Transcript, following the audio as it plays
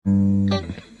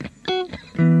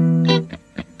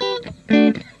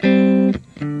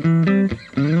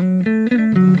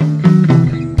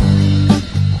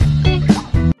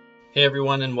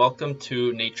everyone, and welcome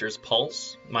to Nature's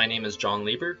Pulse. My name is John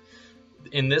Lieber.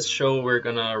 In this show, we're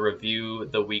going to review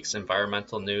the week's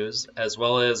environmental news, as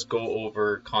well as go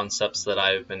over concepts that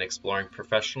I've been exploring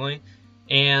professionally,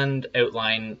 and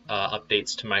outline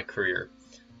updates to my career.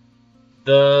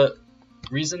 The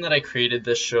reason that I created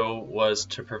this show was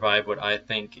to provide what I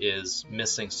think is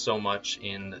missing so much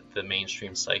in the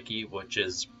mainstream psyche, which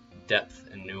is depth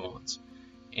and nuance.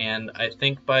 And I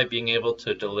think by being able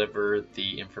to deliver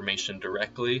the information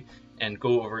directly and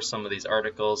go over some of these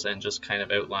articles and just kind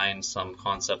of outline some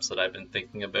concepts that I've been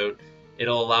thinking about,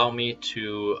 it'll allow me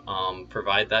to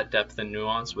provide that depth and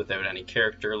nuance without any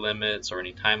character limits or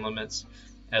any time limits,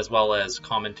 as well as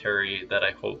commentary that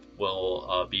I hope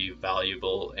will be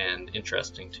valuable and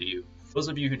interesting to you. Those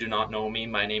of you who do not know me,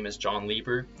 my name is John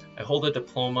Lieber. I hold a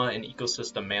diploma in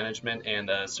ecosystem management and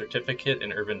a certificate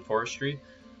in urban forestry.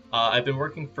 I've been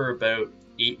working for about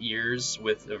 8 years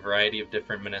with a variety of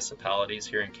different municipalities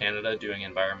here in Canada doing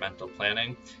environmental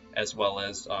planning, as well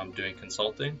as doing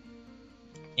consulting.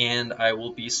 And I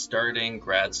will be starting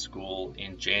grad school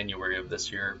in January of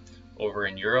this year over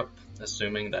in Europe,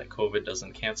 assuming that COVID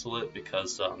doesn't cancel it,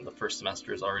 because the first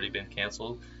semester has already been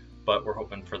canceled, but we're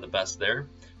hoping for the best there.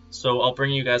 So I'll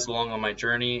bring you guys along on my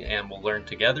journey and we'll learn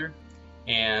together.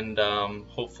 And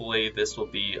hopefully this will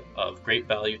be of great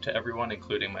value to everyone,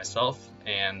 including myself,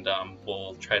 and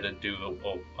we'll try to do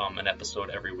an episode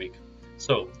every week.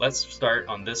 So let's start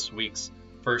on this week's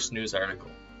first news article.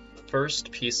 The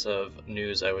first piece of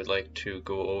news I would like to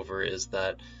go over is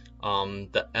that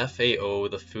the FAO,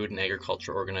 the Food and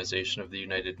Agriculture Organization of the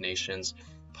United Nations,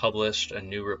 published a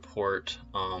new report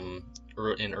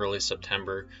in early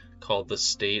September called The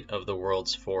State of the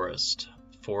World's Forests,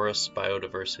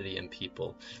 Biodiversity, and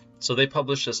People. So they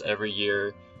publish this every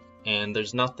year, and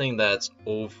there's nothing that's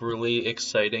overly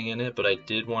exciting in it, but I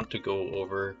did want to go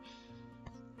over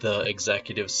the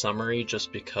executive summary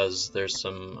just because there's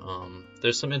some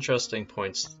interesting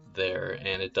points there,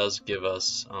 and it does give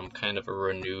us kind of a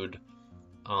renewed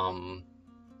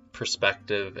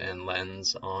perspective and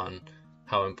lens on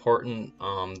how important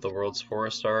the world's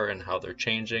forests are and how they're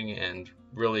changing, and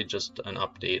really just an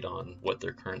update on what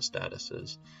their current status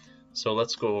is. So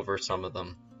let's go over some of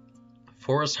them.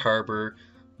 Forests harbor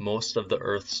most of the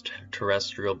Earth's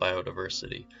terrestrial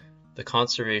biodiversity. The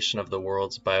conservation of the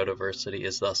world's biodiversity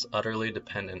is thus utterly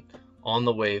dependent on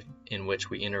the way in which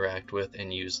we interact with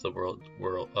and use the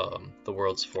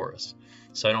world's forests.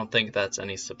 So I don't think that's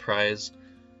any surprise.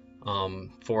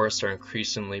 Forests are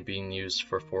increasingly being used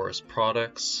for forest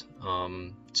products,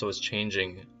 so it's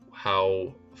changing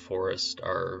how forests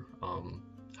are,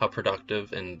 how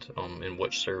productive and in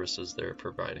which services they're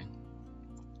providing.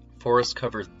 Forests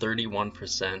cover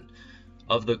 31%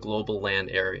 of the global land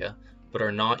area, but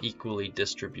are not equally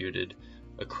distributed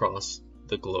across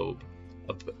the globe.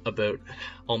 About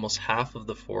almost half of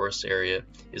the forest area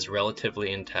is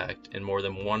relatively intact, and more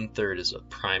than 1/3 is a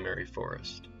primary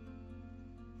forest.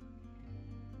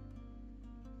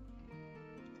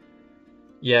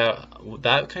 Yeah,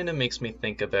 that kind of makes me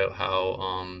think about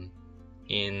how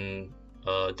in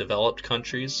developed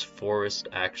countries, forests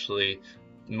actually,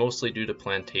 mostly due to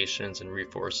plantations and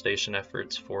reforestation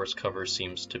efforts, forest cover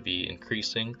seems to be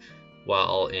increasing,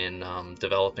 while in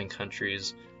developing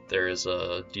countries, there is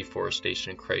a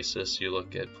deforestation crisis. You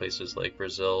look at places like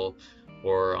Brazil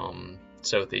or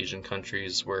South Asian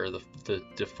countries where the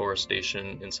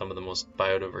deforestation in some of the most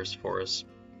biodiverse forests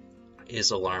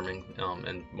is alarming,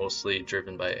 and mostly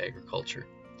driven by agriculture.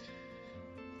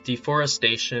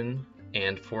 Deforestation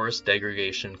and forest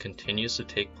degradation continues to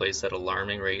take place at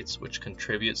alarming rates, which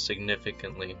contributes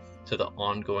significantly to the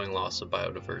ongoing loss of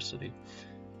biodiversity.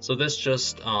 So this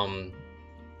just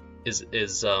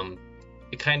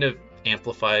it kind of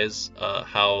amplifies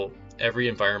how every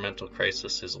environmental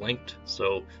crisis is linked.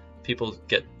 So people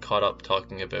get caught up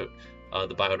talking about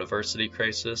the biodiversity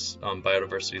crisis,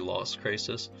 biodiversity loss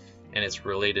crisis, and it's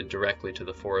related directly to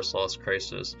the forest loss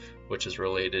crisis, which is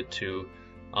related to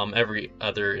every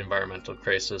other environmental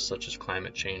crisis, such as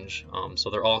climate change. So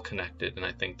they're all connected, and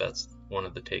I think that's one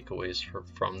of the takeaways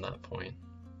from that point.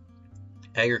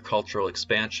 Agricultural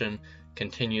expansion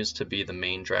continues to be the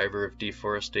main driver of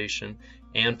deforestation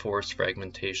and forest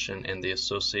fragmentation and the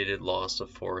associated loss of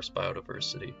forest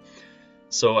biodiversity.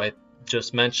 So I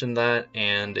just mentioned that,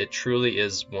 and it truly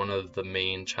is one of the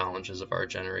main challenges of our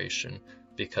generation,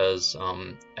 because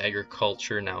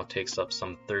agriculture now takes up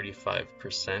some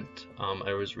 35%,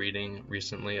 I was reading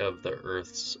recently, of the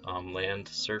Earth's land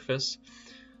surface.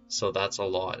 So that's a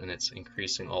lot, and it's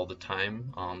increasing all the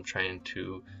time, trying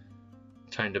to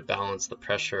balance the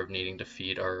pressure of needing to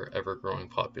feed our ever-growing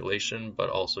population, but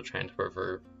also trying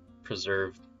to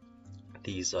preserve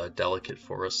these delicate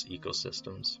forest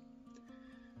ecosystems.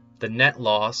 The net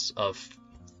loss of,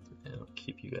 I'll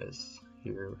keep you guys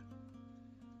here.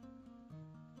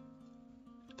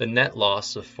 The net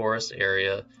loss of forest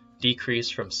area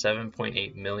decreased from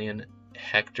 7.8 million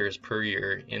hectares per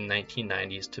year in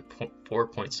 1990s to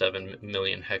 4.7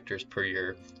 million hectares per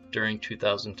year during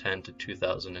 2010 to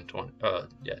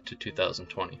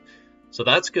 2020. So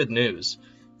that's good news.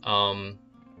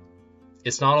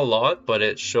 It's not a lot, but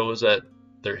it shows that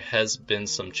there has been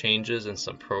some changes and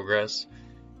some progress.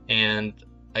 And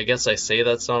I guess I say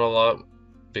that's not a lot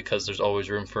because there's always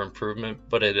room for improvement,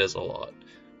 but it is a lot.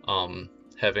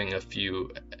 Having a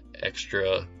few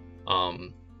extra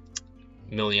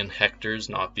million hectares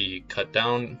not be cut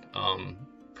down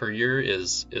per year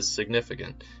is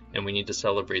significant, and we need to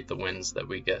celebrate the wins that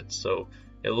we get. So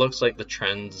it looks like the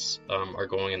trends are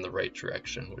going in the right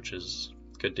direction, which is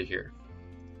good to hear.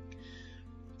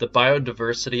 The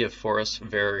biodiversity of forests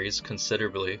varies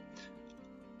considerably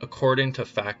according to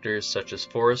factors such as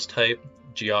forest type,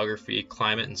 geography,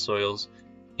 climate, and soils,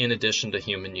 in addition to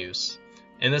human use.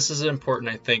 And this is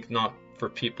important, I think, not for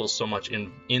people so much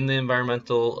in the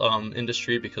environmental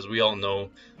industry, because we all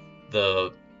know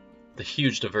the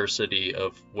huge diversity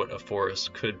of what a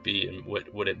forest could be and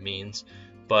what it means.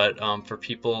 But for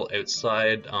people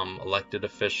outside, elected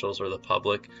officials or the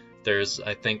public, there's,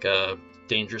 I think, a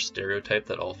dangerous stereotype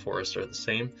that all forests are the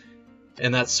same,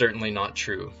 and that's certainly not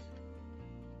true.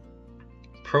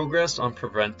 Progress on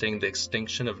preventing the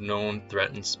extinction of known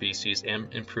threatened species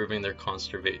and improving their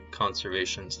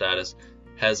conservation status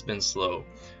has been slow.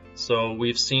 So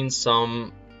we've seen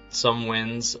some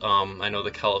wins. I know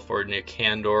the California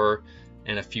condor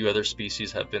and a few other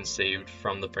species have been saved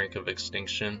from the brink of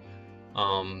extinction,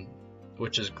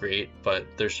 which is great, but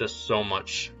there's just so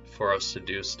much for us to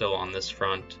do still on this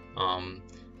front, and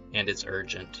it's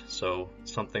urgent. So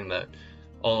something that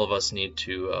all of us need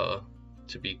to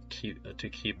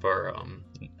keep our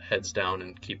heads down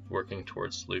and keep working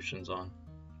towards solutions on.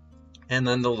 And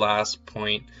then the last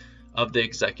point of the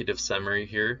executive summary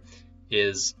here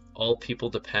is all people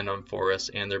depend on forests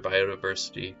and their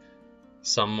biodiversity,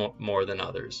 some more than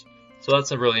others. So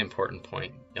that's a really important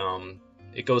point.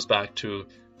 It goes back to,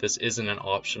 this isn't an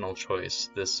optional choice.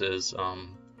 This is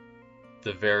some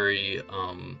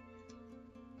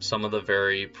of the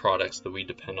very products that we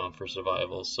depend on for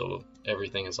survival, so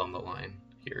everything is on the line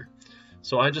here.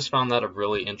 So I just found that a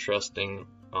really interesting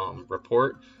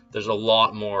report. There's a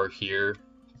lot more here,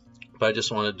 but I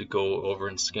just wanted to go over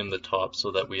and skim the top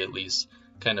so that we at least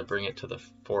kind of bring it to the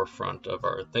forefront of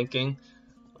our thinking.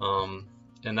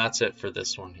 And that's it for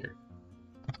this one here.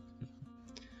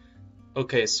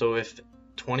 Okay, so if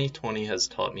 2020 has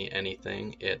taught me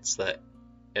anything, it's that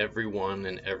everyone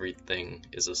and everything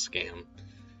is a scam.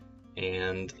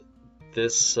 And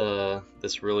this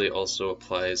really also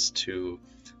applies to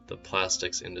the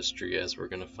plastics industry, as we're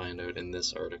going to find out in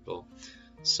this article.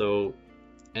 So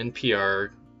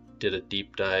NPR did a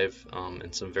deep dive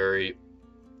and some very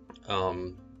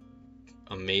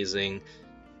amazing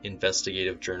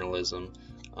investigative journalism,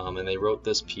 and they wrote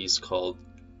this piece called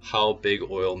 "How Big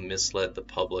Oil Misled the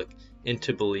Public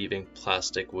into Believing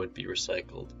Plastic Would Be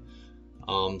Recycled."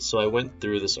 So I went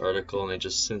through this article and I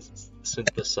just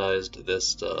synthesized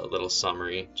this little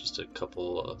summary, just a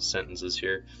couple sentences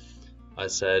here. I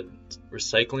said,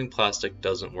 recycling plastic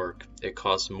doesn't work. It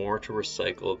costs more to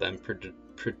recycle than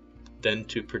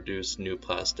to produce new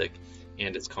plastic,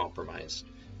 and it's compromised.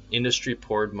 Industry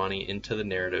poured money into the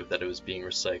narrative that it was being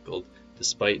recycled,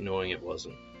 despite knowing it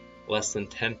wasn't. Less than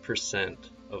 10%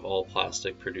 of all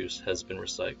plastic produced has been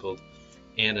recycled,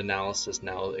 and analysis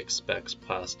now expects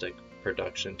plastic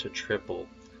production to triple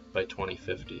by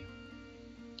 2050.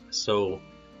 So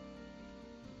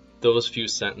those few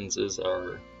sentences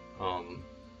are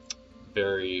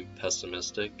very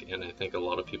pessimistic, and I think a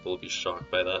lot of people will be shocked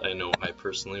by that. I know I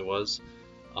personally was.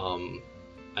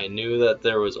 I knew that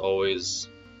there was always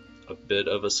a bit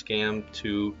of a scam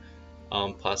to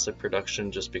plastic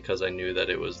production, just because I knew that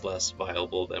it was less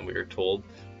viable than we were told,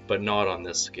 but not on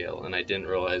this scale, and I didn't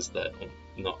realize that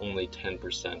not only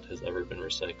 10% has ever been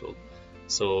recycled.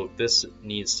 So this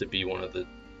needs to be one of the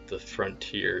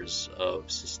frontiers of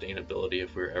sustainability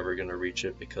if we're ever going to reach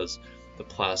it, because the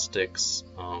plastics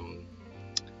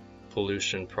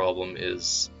pollution problem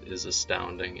is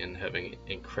astounding and having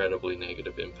incredibly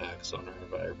negative impacts on our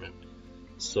environment.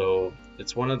 So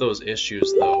it's one of those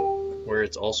issues, though, where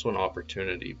it's also an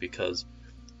opportunity, because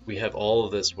we have all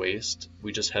of this waste,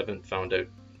 we just haven't found out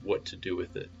what to do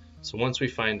with it. So once we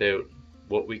find out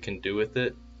what we can do with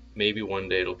it, maybe one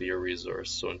day it'll be a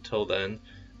resource. So until then,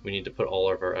 we need to put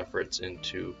all of our efforts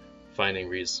into finding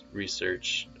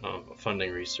research,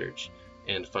 funding research,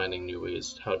 and finding new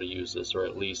ways how to use this, or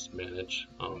at least manage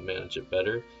it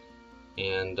better.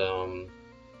 And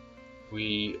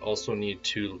we also need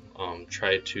to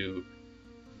try to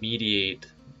mediate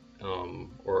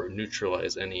or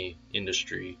neutralize any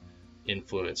industry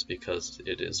influence, because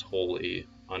it is wholly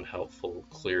unhelpful,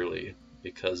 clearly,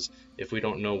 because if we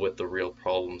don't know what the real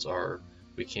problems are,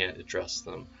 we can't address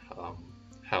them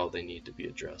how they need to be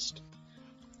addressed.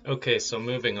 Okay, so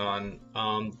moving on,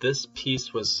 this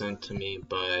piece was sent to me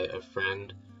by a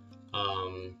friend.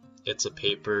 It's a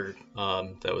paper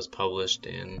that was published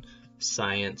in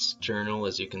Science Journal.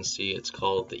 As you can see, it's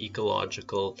called The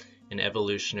Ecological and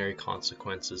Evolutionary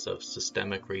Consequences of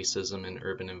Systemic Racism in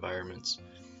Urban Environments.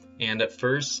 And at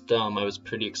first, I was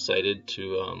pretty excited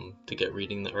to get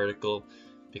reading the article,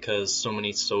 because so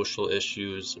many social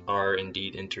issues are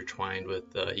indeed intertwined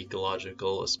with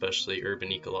ecological, especially urban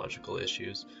ecological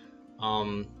issues.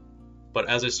 But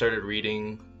as I started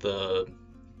reading the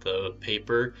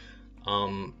paper,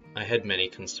 I had many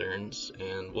concerns,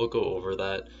 and we'll go over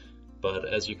that. But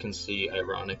as you can see,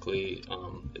 ironically,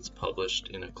 it's published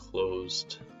in a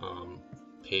closed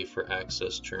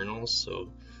pay-for-access journal,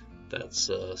 so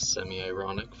that's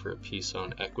semi-ironic for a piece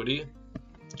on equity.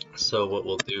 So what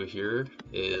we'll do here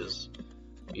is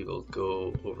we will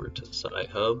go over to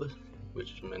Sci-Hub,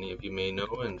 which many of you may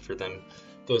know, and for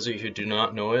those of you who do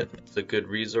not know it, it's a good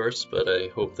resource, but I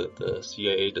hope that the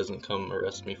CIA doesn't come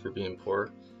arrest me for being poor.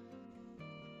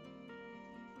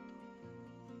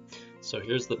 So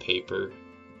here's the paper.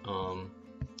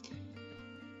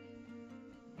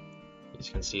 As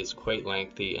you can see, it's quite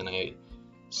lengthy, and I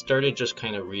started just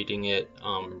kind of reading it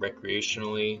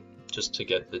recreationally, just to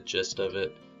get the gist of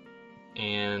it,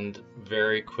 and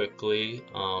very quickly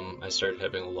I started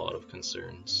having a lot of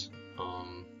concerns,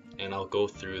 and I'll go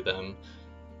through them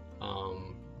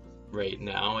right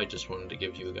now. I just wanted to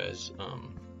give you guys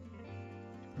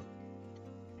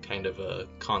kind of a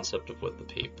concept of what the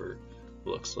paper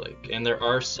looks like, and there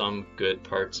are some good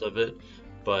parts of it,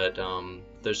 but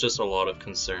there's just a lot of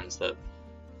concerns that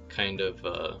kind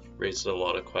of raises a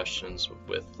lot of questions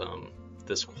with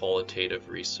this qualitative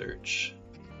research.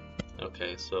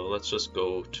 Okay, so let's just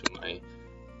go to my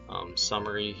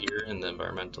summary here in the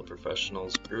environmental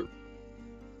professionals group.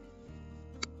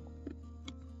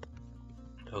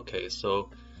 Okay,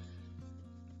 so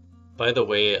by the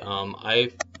way, I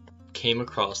came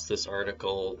across this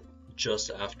article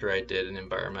just after I did an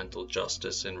environmental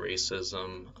justice and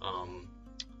racism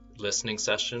listening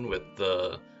session with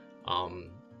the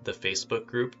Facebook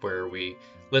group, where we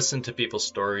listened to people's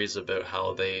stories about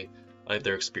how they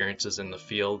their experiences in the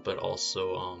field, but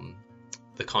also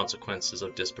the consequences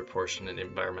of disproportionate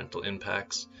environmental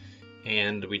impacts.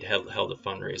 And we'd held a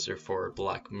fundraiser for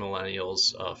Black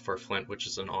Millennials for Flint, which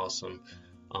is an awesome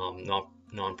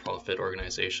non-profit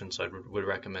organization. So I would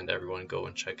recommend everyone go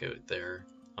and check out their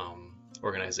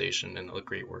organization and the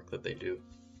great work that they do.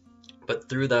 But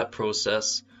through that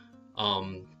process,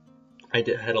 I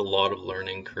had a lot of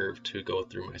learning curve to go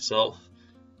through myself,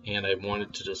 and I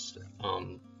wanted to just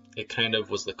it kind of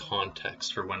was the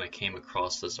context for when I came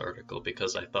across this article,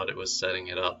 because I thought it was setting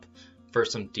it up for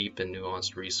some deep and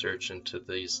nuanced research into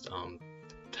these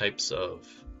types of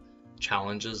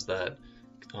challenges that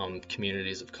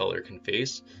communities of color can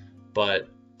face. But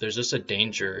there's just a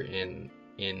danger in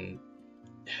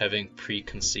having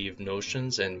preconceived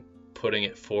notions and putting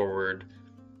it forward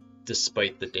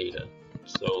despite the data.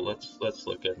 So let's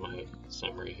look at my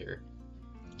summary here.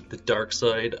 The dark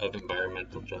side of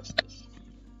environmental justice.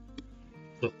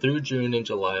 So through June and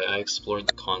July, I explored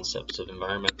the concepts of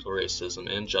environmental racism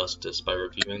and justice by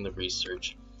reviewing the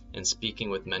research and speaking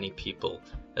with many people,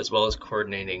 as well as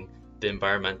coordinating the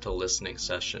environmental listening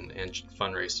session and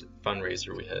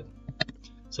fundraiser we had.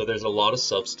 So there's a lot of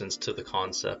substance to the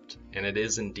concept, and it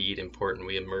is indeed important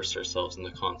we immerse ourselves in the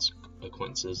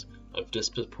consequences of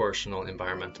disproportional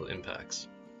environmental impacts.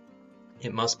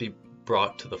 It must be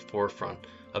brought to the forefront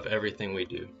of everything we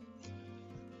do.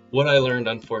 What I learned,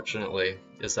 unfortunately,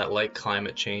 is that like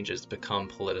climate change, it's become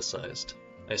politicized.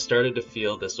 I started to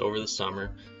feel this over the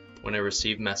summer when I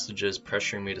received messages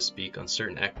pressuring me to speak on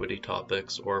certain equity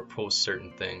topics or post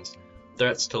certain things,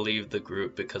 threats to leave the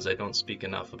group because I don't speak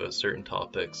enough about certain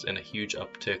topics, and a huge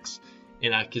upticks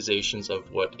in accusations of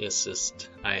what isist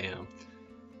I am.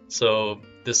 So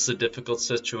this is a difficult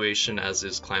situation, as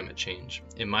is climate change.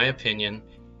 In my opinion,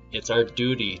 it's our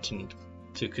duty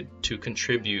to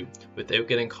contribute without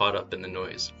getting caught up in the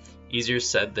noise. Easier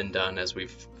said than done, as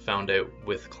we've found out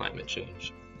with climate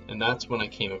change. And that's when I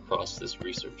came across this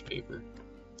research paper.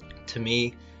 To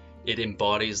me, it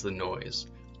embodies the noise.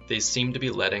 They seem to be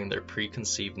letting their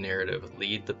preconceived narrative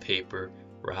lead the paper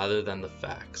rather than the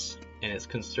facts. And it's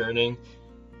concerning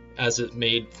as it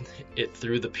made it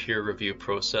through the peer review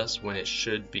process when it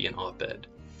should be an op-ed.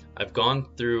 I've gone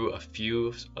through a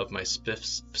few of my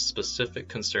specific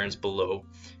concerns below,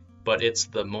 but it's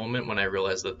the moment when I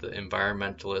realized that the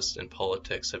environmentalists and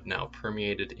politics have now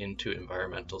permeated into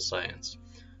environmental science.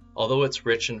 Although it's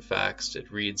rich in facts,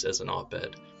 it reads as an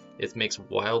op-ed. It makes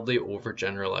wildly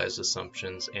overgeneralized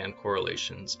assumptions and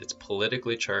correlations. It's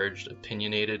politically charged,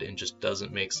 opinionated, and just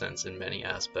doesn't make sense in many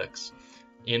aspects,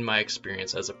 in my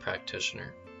experience as a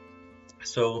practitioner.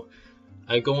 So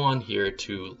I go on here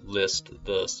to list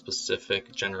the specific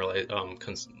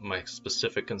my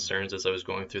specific concerns as I was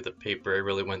going through the paper. I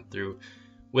really went through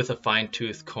with a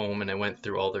fine-tooth comb, and I went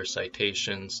through all their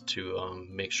citations to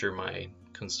make sure my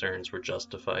concerns were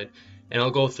justified. And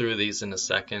I'll go through these in a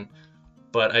second.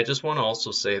 But I just want to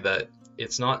also say that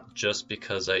it's not just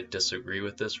because I disagree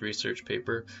with this research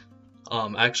paper.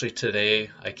 Actually, today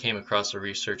I came across a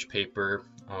research paper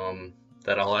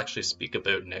that I'll actually speak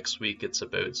about next week. It's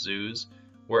about zoos,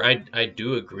 where I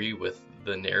do agree with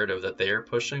the narrative that they are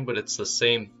pushing, but it's the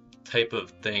same type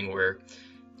of thing where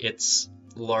it's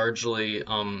largely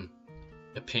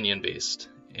opinion-based,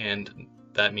 and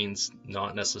that means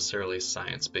not necessarily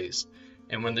science-based.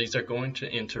 And when these are going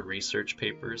into research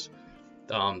papers,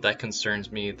 that concerns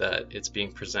me that it's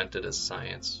being presented as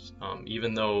science.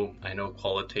 Even though I know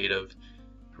qualitative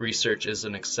research is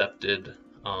an accepted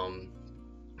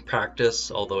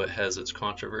practice, although it has its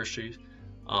controversies,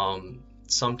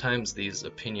 sometimes these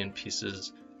opinion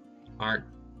pieces aren't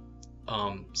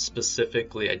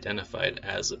specifically identified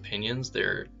as opinions.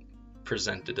 They're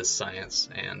presented as science,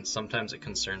 and sometimes it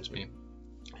concerns me.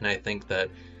 And I think that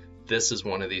this is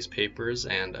one of these papers,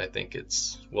 and I think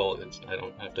I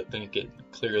don't have to think, it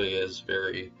clearly is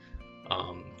very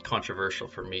controversial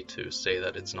for me to say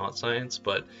that it's not science,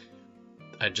 but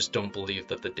I just don't believe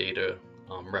that the data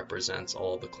represents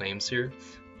all the claims here.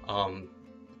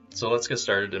 So let's get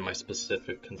started in my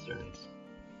specific concerns.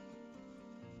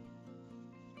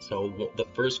 So the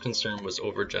first concern was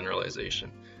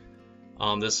overgeneralization.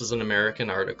 This is an American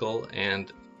article,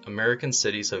 and American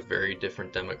cities have very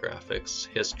different demographics,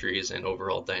 histories, and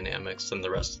overall dynamics than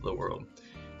the rest of the world.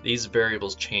 These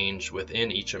variables change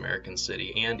within each American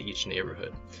city and each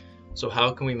neighborhood. So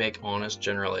how can we make honest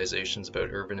generalizations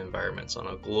about urban environments on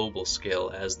a global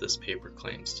scale, as this paper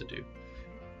claims to do?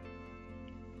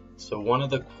 So one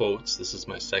of the quotes, this is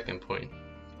my second point,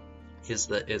 is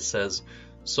that it says,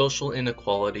 social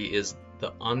inequality is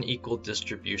the unequal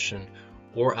distribution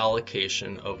or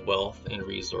allocation of wealth and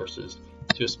resources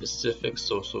to a specific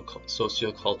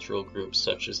sociocultural group.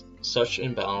 Such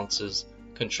imbalances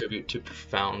contribute to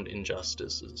profound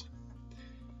injustices.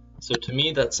 So to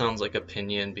me that sounds like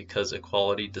opinion, because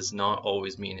equality does not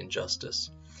always mean injustice.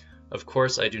 Of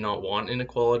course I do not want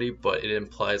inequality, but it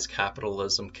implies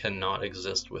capitalism cannot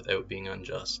exist without being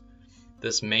unjust.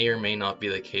 This may or may not be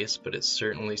the case, but it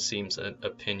certainly seems an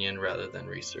opinion rather than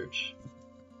research.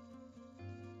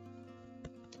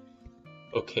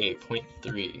 Okay, point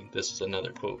 3. This is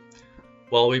another quote.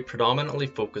 While we predominantly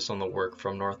focus on the work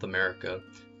from North America,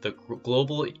 the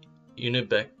global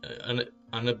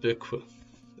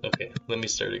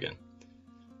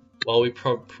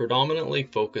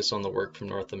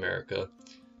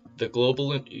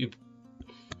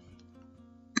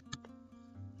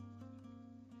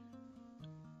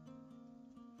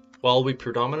While we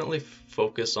predominantly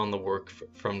focus on the work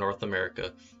from North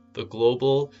America,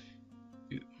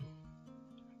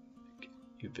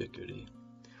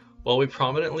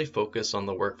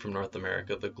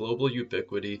 the global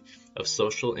ubiquity of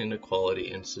social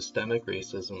inequality and systemic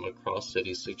racism across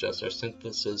cities suggests our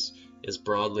synthesis is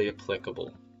broadly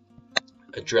applicable.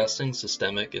 Addressing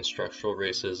systemic and structural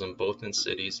racism both in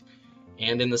cities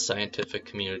and in the scientific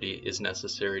community is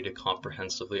necessary to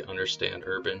comprehensively understand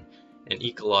urban and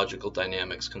ecological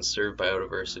dynamics, conserve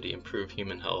biodiversity, improve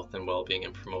human health and well-being,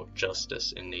 and promote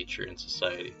justice in nature and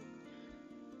society.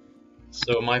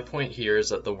 So my point here is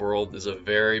that the world is a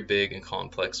very big and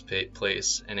complex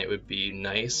place, and it would be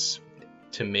nice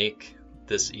to make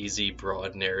this easy,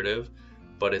 broad narrative,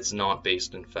 but it's not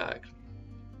based in fact.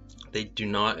 They do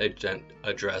not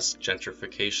address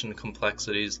gentrification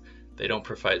complexities. They don't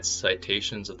provide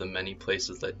citations of the many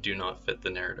places that do not fit the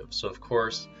narrative. So of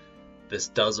course, this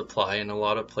does apply in a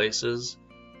lot of places,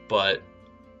 but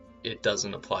it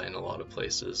doesn't apply in a lot of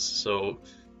places. So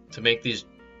to make these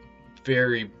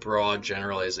very broad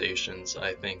generalizations,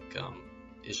 I think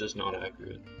is just not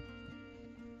accurate.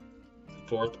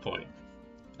 Fourth point,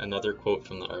 another quote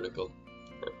from the article.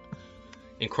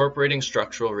 Incorporating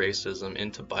structural racism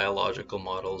into biological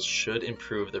models should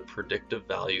improve the predictive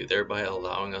value, thereby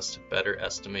allowing us to better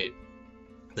estimate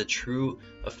the true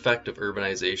effect of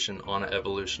urbanization on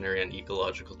evolutionary and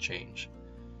ecological change.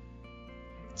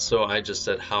 So I just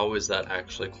said, how is that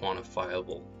actually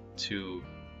quantifiable to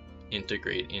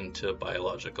integrate into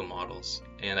biological models?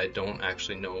 And I don't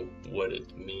actually know what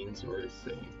it means or is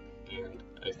saying. And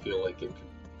I feel like it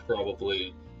could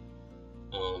probably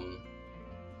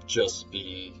just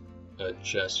be a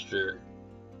gesture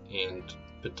and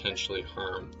potentially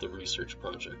harm the research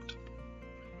project.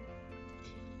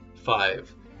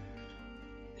 5.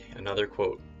 Another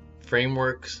quote.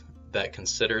 Frameworks that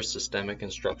consider systemic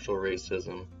and structural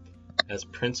racism as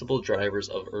principal drivers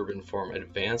of urban form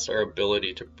advance our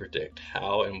ability to predict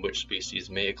how and which species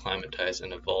may acclimatize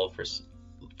and evolve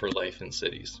for life in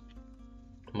cities.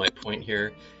 My point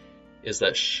here is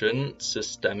that shouldn't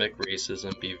systemic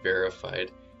racism be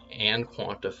verified and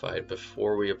quantified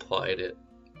before we apply it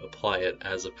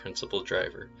as a principal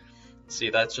driver? See,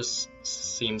 that just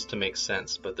seems to make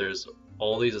sense, but there's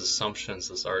all these assumptions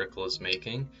this article is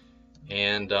making,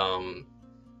 and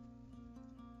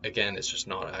again, it's just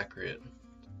not accurate.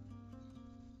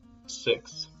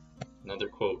 6. Another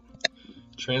quote.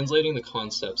 Translating the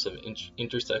concepts of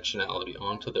intersectionality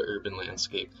onto the urban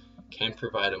landscape can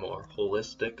provide a more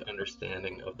holistic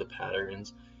understanding of the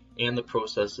patterns and the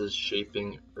processes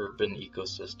shaping urban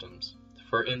ecosystems.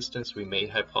 For instance, we may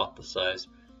hypothesize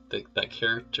that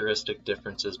characteristic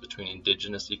differences between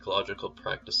indigenous ecological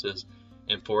practices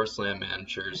and forest land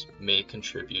managers may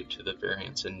contribute to the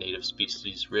variance in native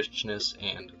species richness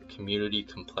and community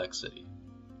complexity.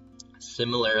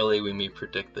 Similarly, we may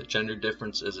predict that gender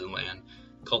differences in land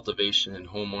cultivation and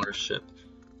home ownership,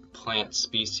 plant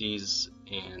species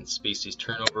and species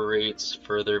turnover rates,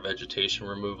 further vegetation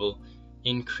removal,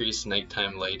 increased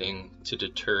nighttime lighting to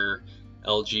deter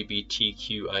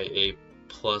LGBTQIA+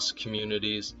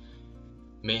 communities,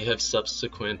 may have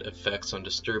subsequent effects on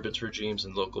disturbance regimes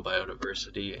and local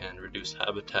biodiversity and reduce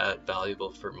habitat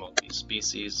valuable for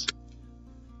multi-species.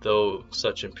 Though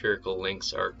such empirical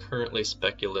links are currently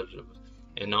speculative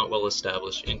and not well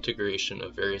established, integration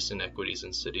of various inequities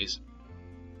in cities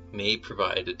may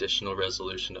provide additional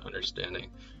resolution to understanding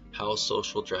how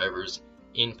social drivers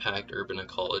impact urban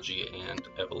ecology and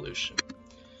evolution.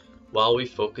 While we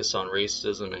focus on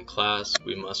racism and class,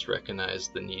 we must recognize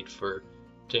the need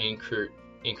to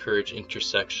encourage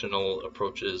intersectional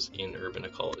approaches in urban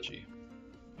ecology.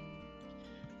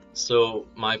 So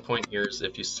my point here is,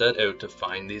 if you set out to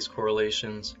find these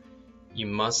correlations, you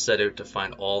must set out to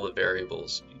find all the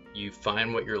variables. You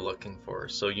find what you're looking for,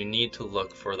 so you need to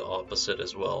look for the opposite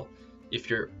as well. If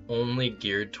you're only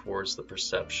geared towards the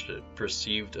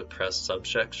perceived oppressed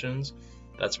subsections,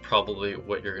 that's probably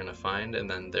what you're going to find, and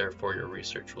then therefore your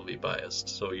research will be biased.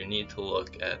 So you need to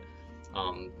look at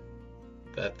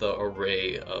the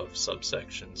array of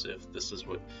subsections if this is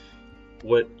what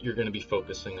you're going to be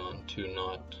focusing on, to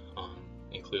not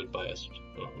include biased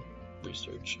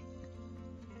research.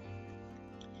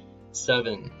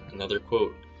 7. Another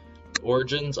quote. The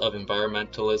origins of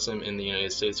environmentalism in the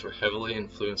United States were heavily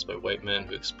influenced by white men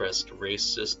who expressed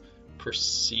racist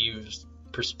perceived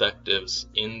perspectives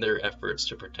in their efforts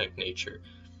to protect nature.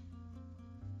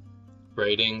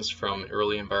 Writings from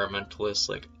early environmentalists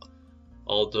like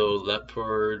Aldo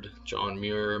Leopold, John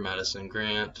Muir, Madison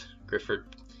Grant, Gifford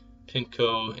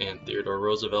Pinchot, and Theodore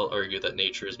Roosevelt argue that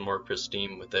nature is more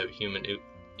pristine without human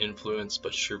influence,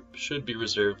 but should be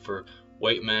reserved for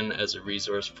white men as a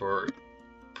resource for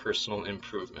personal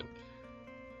improvement.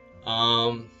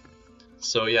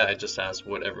 So yeah, I just asked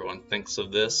what everyone thinks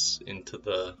of this into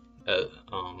the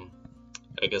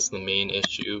I guess the main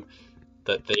issue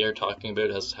that they are talking about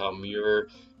is how Muir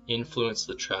influenced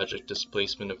the tragic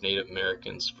displacement of Native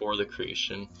Americans for the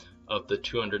creation of the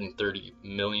 230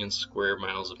 million square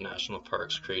miles of national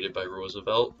parks created by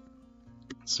Roosevelt.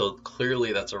 So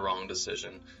clearly that's a wrong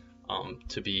decision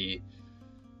to be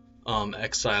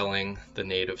exiling the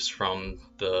natives from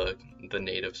the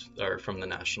natives or from the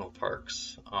national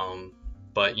parks.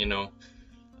 But you know,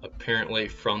 apparently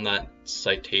from that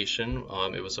citation,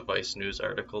 it was a Vice News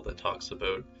article that talks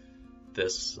about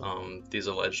this these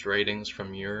alleged writings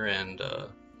from Muir and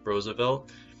Roosevelt,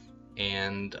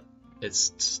 and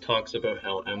it talks about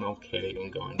how MLK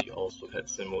and Gandhi also had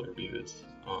similar views,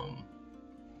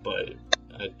 but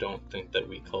I don't think that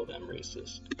we call them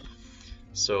racist.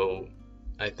 So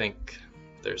I think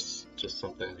there's just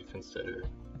something to consider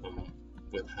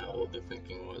with how the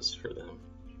thinking was for them.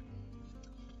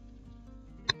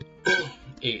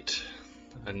 8.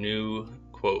 A new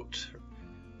quote.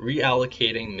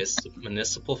 Reallocating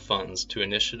municipal funds to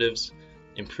initiatives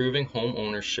Improving home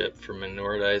ownership for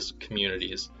minoritized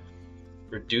communities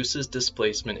reduces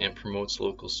displacement and promotes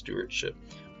local stewardship,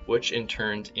 which in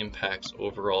turn impacts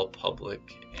overall public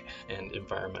and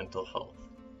environmental health.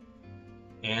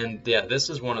 And yeah, this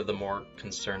is one of the more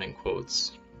concerning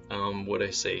quotes. What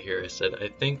I say here, I said, I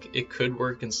think it could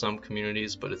work in some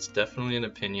communities, but it's definitely an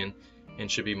opinion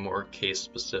and should be more case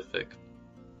specific.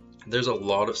 There's a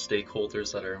lot of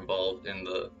stakeholders that are involved in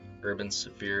the urban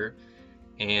sphere,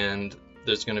 and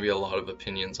there's going to be a lot of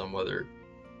opinions on whether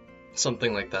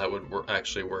something like that would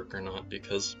actually work or not,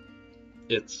 because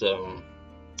it's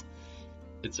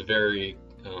very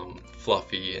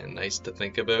fluffy and nice to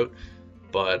think about,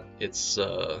 but it's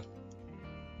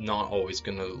not always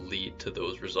going to lead to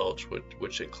those results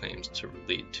which it claims to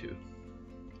lead to,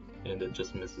 and it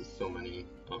just misses so many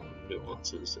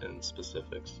nuances and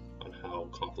specifics on how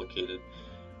complicated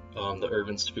the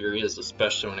urban sphere is,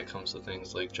 especially when it comes to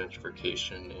things like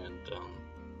gentrification and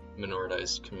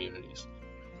minoritized communities.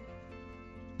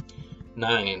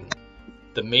 9.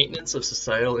 The maintenance of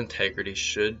societal integrity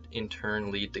should in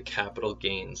turn lead to capital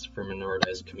gains for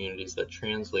minoritized communities that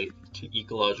translate to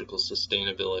ecological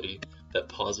sustainability that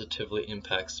positively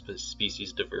impacts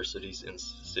species diversities in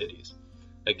cities.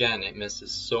 Again, it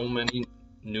misses so many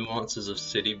nuances of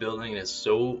city building. It is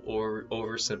so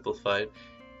oversimplified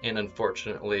and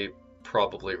unfortunately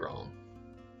probably wrong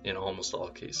in almost all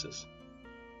cases.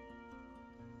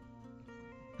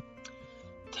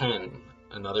 10.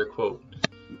 Another quote.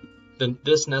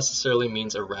 This necessarily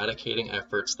means eradicating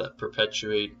efforts that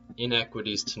perpetuate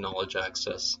inequities to knowledge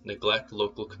access, neglect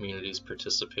local communities'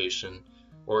 participation,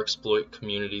 or exploit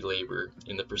community labor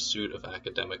in the pursuit of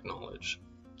academic knowledge,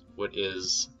 what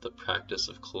is the practice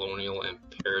of colonial and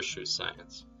parachute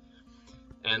science.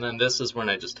 And then this is when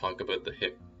I just talk about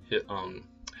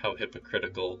how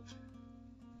hypocritical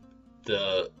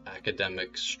the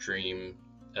academic stream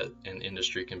and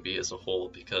industry can be as a whole,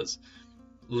 because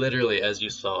literally, as you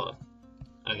saw,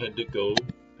 I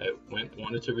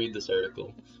wanted to read this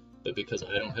article, but because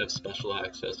I don't have special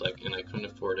access and I couldn't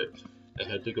afford it, I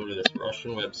had to go to this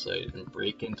Russian website and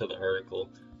break into the article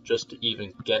just to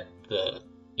even get the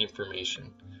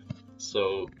information.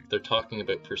 So they're talking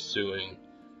about pursuing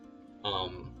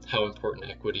how important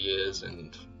equity is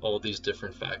and all these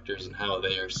different factors and how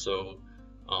they are so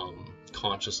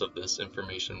conscious of this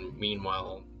information.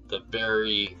 Meanwhile, the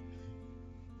very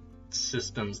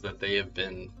systems that they have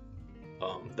been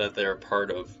that they're a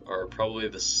part of are probably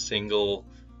the single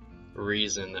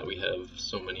reason that we have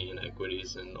so many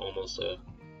inequities and almost a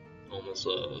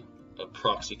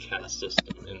proxy caste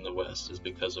system in the West is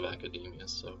because of academia.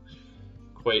 So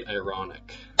quite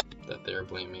ironic that they're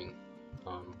blaming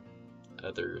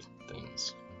other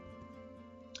things.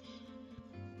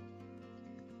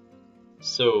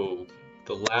 So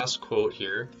the last quote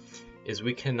here is,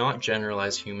 we cannot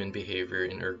generalize human behavior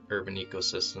in urban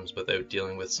ecosystems without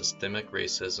dealing with systemic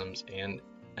racisms and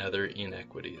other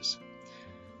inequities.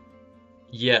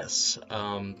 Yes,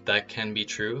 that can be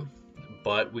true,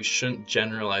 but we shouldn't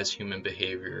generalize human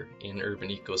behavior in urban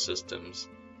ecosystems,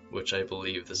 which I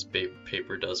believe this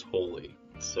paper does wholly.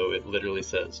 So it literally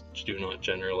says, do not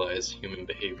generalize human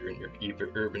behavior in your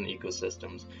urban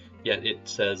ecosystems, yet it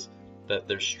says that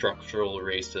there's structural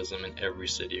racism in every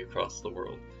city across the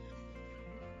world.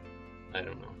 I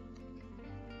don't know.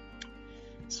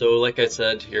 So like I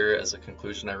said here, as a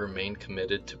conclusion, I remain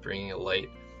committed to bringing a light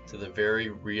to the very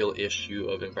real issue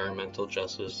of environmental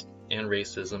justice and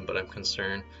racism, but I'm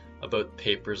concerned about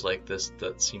papers like this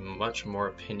that seem much more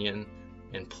opinion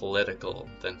and political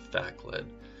than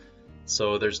fact-led.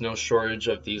 So there's no shortage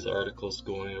of these articles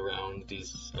going around,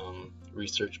 these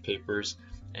research papers,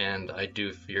 and I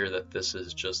do fear that this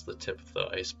is just the tip of the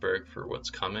iceberg for what's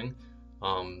coming.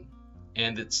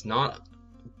 And it's not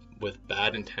with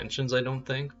bad intentions, I don't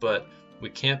think, but we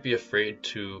can't be afraid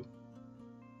to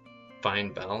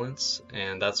find balance,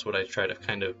 and that's what I try to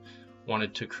kind of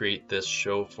wanted to create this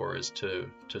show for, is to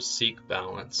seek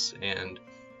balance and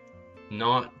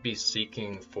not be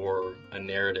seeking for a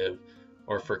narrative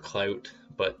or for clout,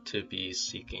 but to be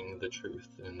seeking the truth,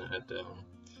 and that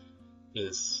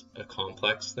is a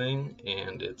complex thing,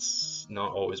 and it's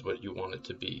not always what you want it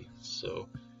to be. So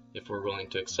if we're willing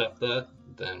to accept that,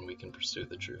 then we can pursue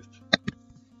the truth.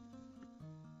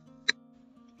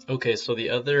 Okay, so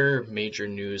the other major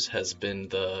news has been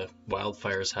the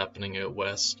wildfires happening out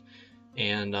west,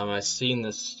 and I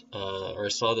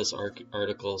saw this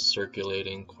article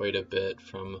circulating quite a bit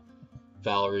from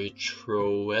Valerie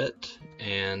Trouet,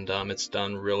 and it's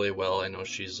done really well. I know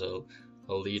she's a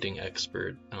leading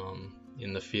expert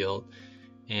in the field,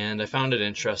 and I found it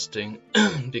interesting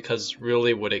because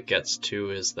really what it gets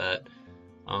to is that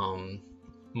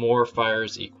more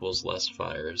fires equals less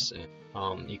fires,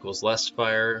 equals less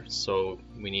fire. So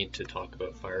we need to talk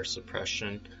about fire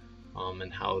suppression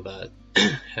and how that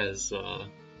has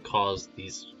caused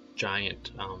these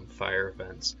giant fire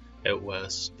events out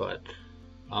west. But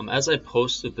as I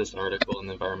posted this article in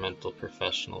the Environmental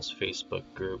Professionals Facebook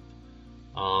group,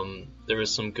 there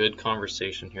was some good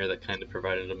conversation here that kind of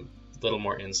provided a little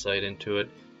more insight into it.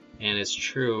 And it's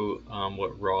true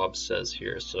what Rob says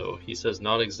here. So he says,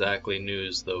 not exactly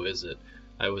news though, is it?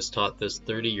 I was taught this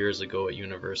 30 years ago at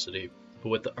university. But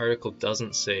what the article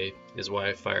doesn't say is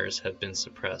why fires have been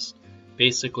suppressed.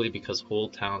 Basically because whole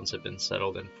towns have been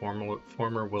settled in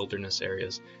former wilderness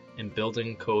areas and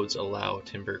building codes allow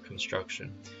timber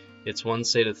construction. It's one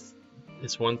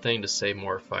thing to say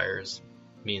more fires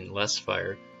mean less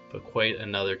fire, but quite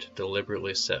another to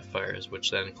deliberately set fires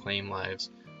which then claim lives,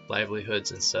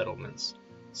 livelihoods, and settlements.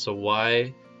 So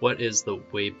what is the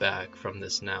way back from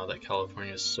this now that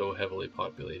California is so heavily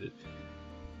populated?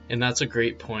 And that's a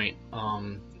great point.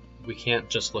 We can't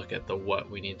just look at the what,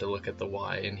 we need to look at the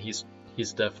why, and he's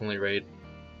definitely right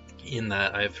in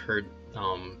that. I've heard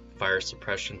fire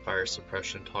suppression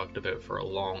talked about for a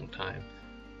long time.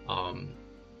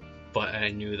 But I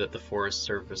knew that the Forest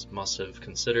Service must have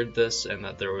considered this and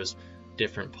that there was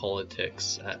different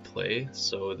politics at play.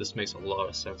 So this makes a lot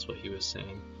of sense what he was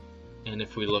saying. And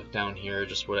if we look down here,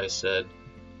 just what I said,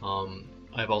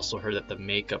 I've also heard that the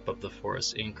makeup of the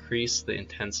forest increased the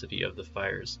intensity of the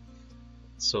fires.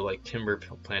 So like timber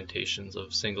plantations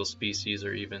of single species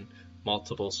or even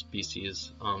multiple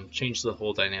species change the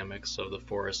whole dynamics of the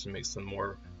forest and makes them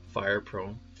more fire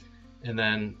prone. And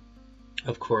then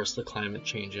of course the climate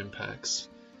change impacts.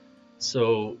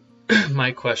 So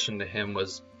my question to him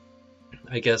was,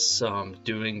 I guess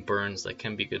doing burns that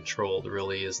can be controlled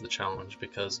really is the challenge,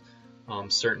 because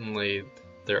certainly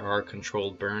there are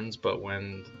controlled burns, but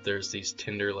when there's these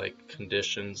tinder-like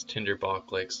conditions, tinder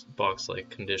box-like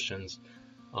conditions,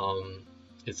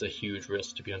 it's a huge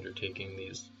risk to be undertaking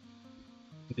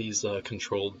these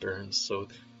controlled burns. So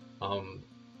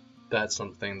that's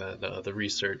something that the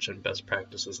research and best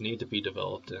practices need to be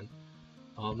developed in.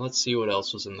 Let's see what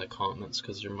else was in the comments,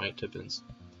 because there might have been.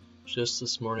 Just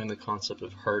this morning, the concept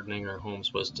of hardening our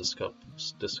homes was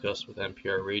discussed with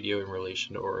NPR radio in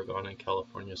relation to Oregon and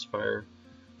California's fire.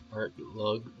 Art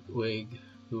Ludwig,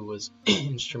 who was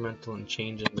instrumental in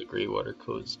changing the Greywater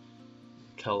codes,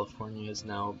 California is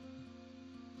now.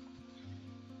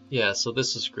 Yeah, so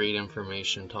this is great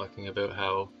information talking about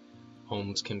how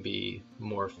homes can be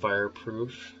more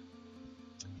fireproof.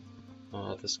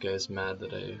 This guy's mad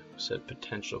that I said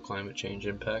potential climate change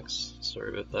impacts. Sorry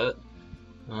about that.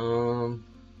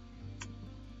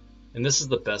 And this is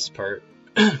the best part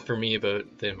for me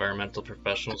about the Environmental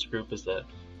Professionals group, is that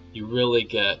you really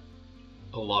get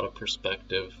a lot of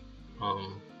perspective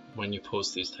when you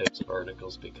post these types of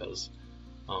articles, because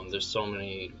there's so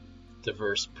many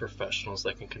diverse professionals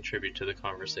that can contribute to the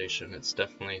conversation. It's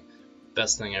definitely the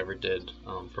best thing I ever did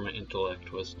for my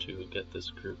intellect was to get this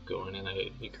group going, and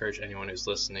I encourage anyone who's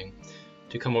listening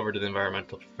to come over to the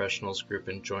Environmental Professionals group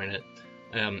and join it.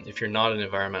 If you're not an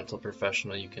environmental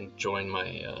professional, you can join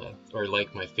my or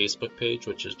like my Facebook page,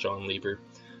 which is John Lieber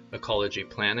Ecology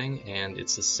Planning, and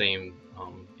it's the same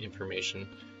information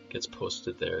gets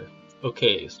posted there.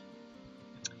 Okay,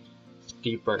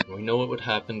 Steve Barton, we know what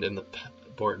happened in the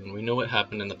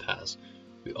past.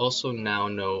 We also now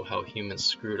know how humans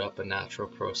screwed up a natural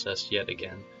process yet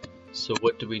again. So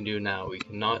what do we do now? We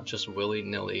cannot just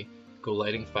willy-nilly go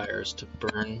lighting fires to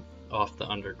burn off the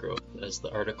undergrowth. As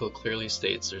the article clearly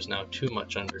states, there's now too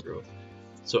much undergrowth.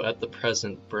 So at the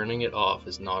present, burning it off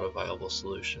is not a viable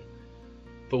solution.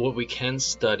 But what we can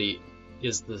study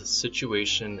is the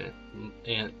situation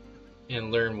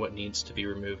and learn what needs to be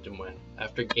removed and when.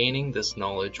 After gaining this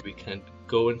knowledge, we can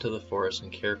go into the forest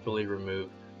and carefully remove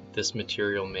this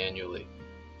material manually.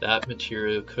 That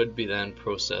material could be then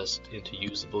processed into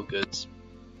usable goods.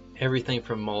 Everything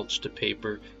from mulch to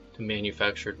paper to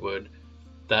manufactured wood.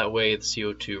 That way the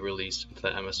CO2 released into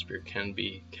the atmosphere can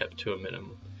be kept to a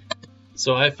minimum.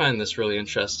 So I find this really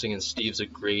interesting, and Steve's a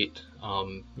great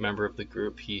member of the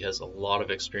group. He has a lot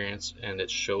of experience, and it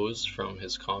shows from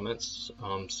his comments.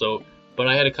 But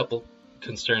I had a couple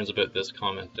concerns about this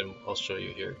comment, and I'll show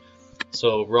you here.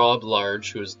 So Rob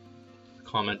Large, who is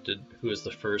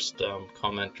the first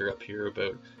commenter up here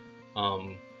about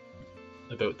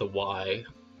the why,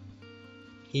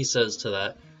 he says to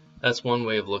that, that's one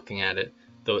way of looking at it,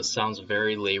 though it sounds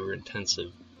very labor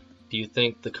intensive. Do you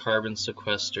think the carbon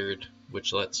sequestered,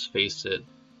 which, let's face it,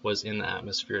 was in the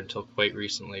atmosphere until quite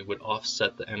recently, would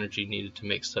offset the energy needed to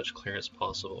make such clearance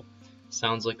possible?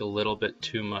 sounds like a little bit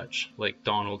too much, like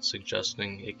Donald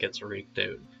suggesting it gets raked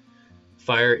out.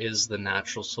 Fire is the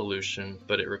natural solution,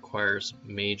 but it requires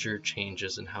major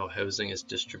changes in how housing is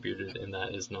distributed, and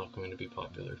that is not going to be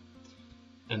popular.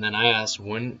 And then I asked,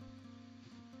 when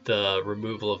the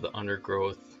removal of the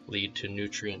undergrowth lead to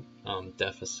nutrient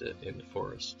deficit in the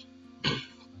forest?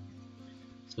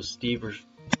 So Steve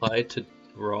replied to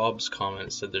Rob's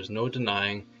comment, said there's no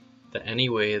denying that any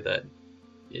way that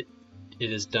it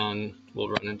is done will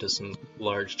run into some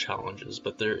large challenges,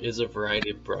 but there is a variety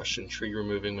of brush and tree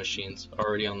removing machines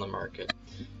already on the market.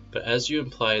 But as you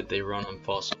implied, they run on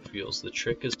fossil fuels. The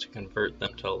trick is to convert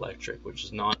them to electric, which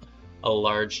is not a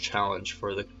large challenge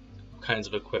for the kinds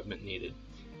of equipment needed.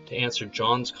 To answer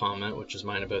John's comment, which is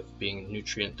mine about being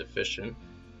nutrient deficient,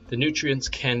 the nutrients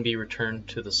can be returned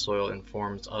to the soil in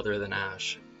forms other than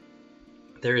ash.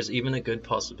 There is even a good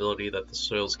possibility that the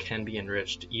soils can be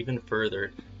enriched even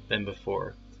further than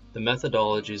before. The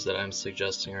methodologies that I'm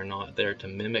suggesting are not there to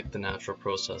mimic the natural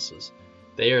processes.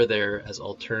 They are there as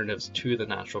alternatives to the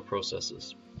natural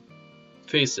processes.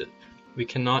 Face it, we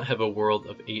cannot have a world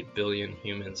of 8 billion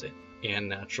humans and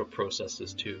natural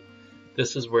processes too.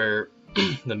 This is where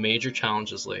the major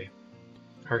challenges lay.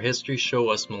 Our history show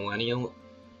us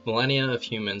millennia of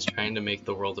humans trying to make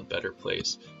the world a better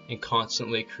place and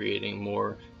constantly creating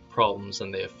more problems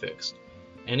than they have fixed.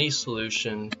 Any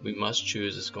solution we must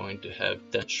choose is going to have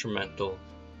detrimental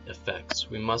effects.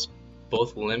 We must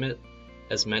both limit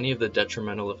as many of the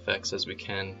detrimental effects as we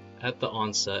can at the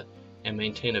onset and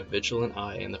maintain a vigilant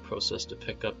eye in the process to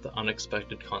pick up the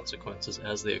unexpected consequences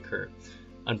as they occur.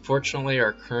 Unfortunately,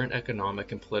 our current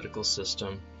economic and political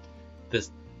system,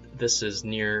 this is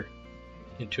near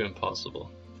into impossible.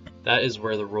 That is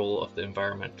where the role of the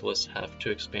environmentalists have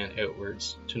to expand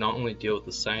outwards to not only deal with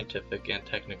the scientific and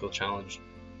technical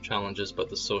challenges, but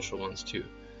the social ones too.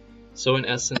 So in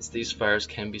essence, these fires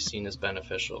can be seen as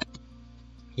beneficial.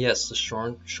 Yes, the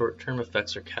short-term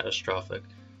effects are catastrophic,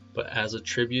 but as a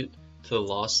tribute to the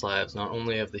lost lives not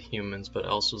only of the humans but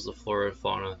also the flora and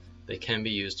fauna, they can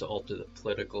be used to alter the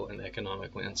political and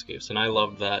economic landscapes. And I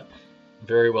love that.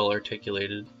 Very well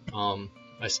articulated.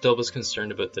 I still was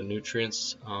concerned about the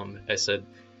nutrients. I said,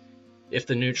 if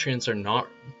the nutrients are not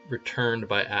returned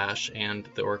by ash and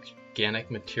the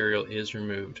organic material is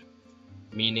removed,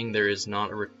 meaning there is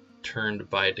not a returned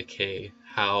by decay,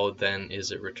 how then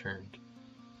is it returned?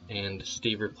 And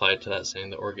Steve replied to that saying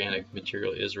the organic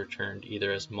material is returned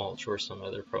either as mulch or some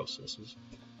other processes.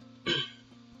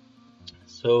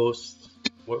 So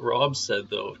what Rob said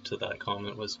though to that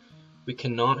comment was, we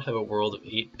cannot have a world of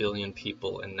 8 billion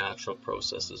people and natural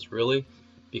processes, really,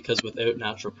 because without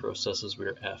natural processes we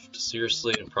are effed,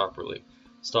 seriously and properly.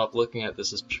 Stop looking at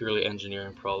this as purely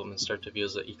engineering problem and start to view it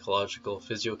as an ecological,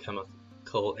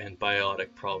 physiochemical, and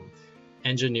biotic problem.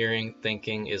 Engineering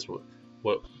thinking is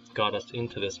what got us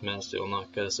into this mess. It will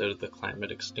not get us out of the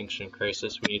climate extinction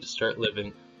crisis. We need to start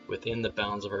living within the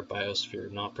bounds of our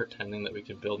biosphere, not pretending that we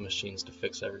can build machines to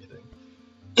fix everything.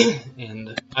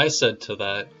 And I said to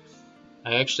that,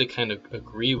 I actually kind of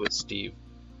agree with Steve.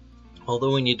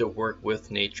 Although we need to work with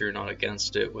nature, not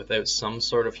against it, without some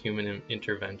sort of human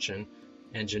intervention,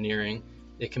 engineering,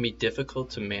 it can be difficult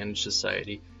to manage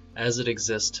society as it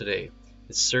exists today.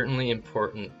 It's certainly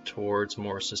important towards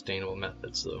more sustainable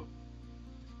methods though.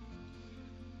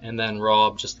 And then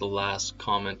Rob, just the last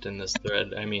comment in this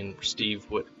thread, Steve,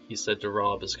 what he said to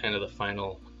Rob is kind of the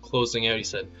final closing out. He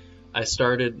said, I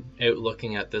started out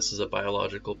looking at this as a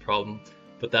biological problem,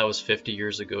 but that was 50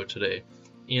 years ago today.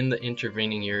 In the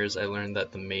intervening years, I learned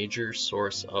that the major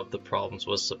source of the problems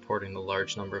was supporting the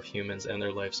large number of humans and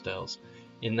their lifestyles.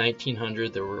 In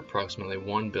 1900, there were approximately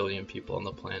 1 billion people on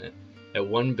the planet. At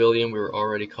 1 billion, we were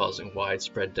already causing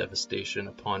widespread devastation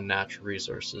upon natural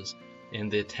resources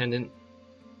and the attendant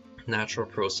natural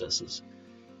processes.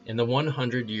 In the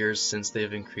 100 years since they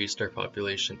have increased our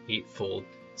population eightfold,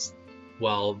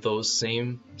 while those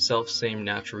same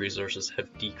natural resources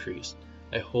have decreased.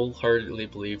 I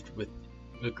wholeheartedly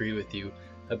agree with you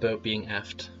about being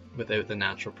effed without the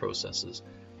natural processes.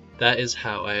 That is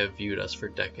how I have viewed us for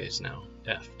decades now,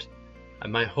 effed.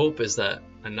 And my hope is that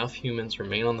enough humans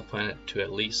remain on the planet to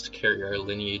at least carry our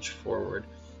lineage forward.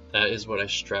 That is what I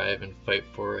strive and fight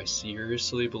for. I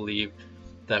seriously believe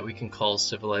that what we call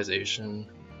civilization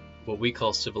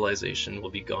will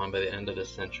be gone by the end of this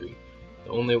century.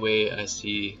 The only way I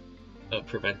see of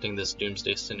preventing this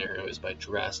doomsday scenario is by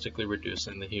drastically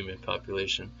reducing the human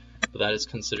population, but that is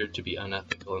considered to be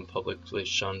unethical and publicly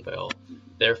shunned by all.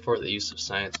 Therefore, the use of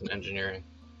science and engineering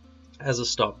as a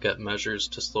stopgap measures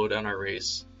to slow down our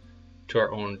race to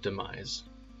our own demise.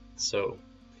 So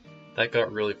that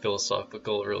got really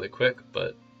philosophical really quick,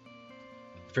 but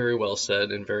Very well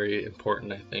said and very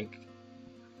important, I think.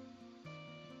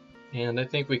 And I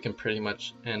think we can pretty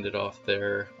much end it off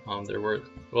there.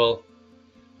 Well,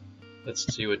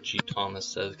 let's see what G. Thomas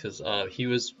says, because he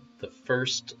was the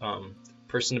first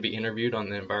person to be interviewed on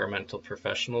the Environmental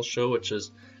Professionals show, which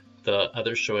is the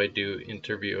other show I do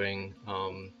interviewing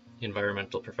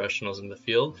environmental professionals in the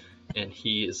field. And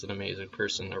he is an amazing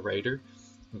person, a writer,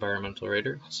 environmental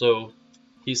writer. So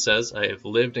he says, I have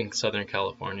lived in Southern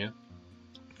California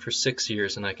for 6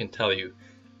 years, and I can tell you,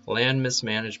 land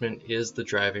mismanagement is the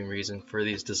driving reason for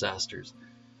these disasters.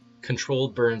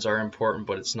 Controlled burns are important,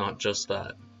 but it's not just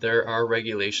that. There are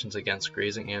regulations against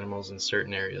grazing animals in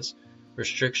certain areas,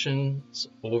 restrictions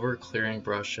over clearing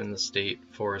brush in the state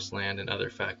forest land, and other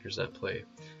factors at play.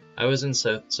 I was in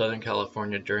Southern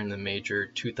California during the major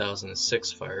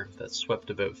 2006 fire that swept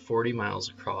about 40 miles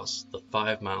across the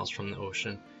 5 miles from the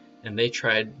ocean, and they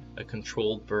tried a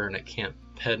controlled burn at Camp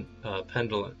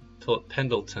Pendleton,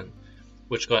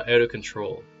 which got out of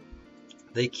control.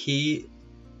 The key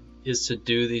is to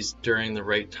do these during the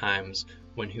right times,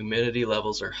 when humidity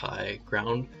levels are high,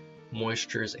 ground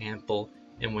moisture is ample,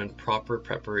 and when proper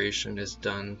preparation is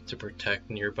done to protect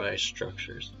nearby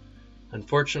structures.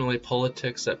 Unfortunately,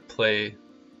 politics at play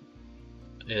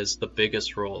is the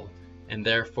biggest role, and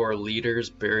therefore leaders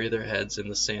bury their heads in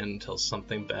the sand until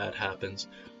something bad happens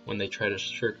when they try to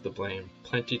shirk the blame.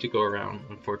 Plenty to go around.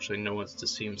 Unfortunately, no one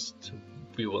seems to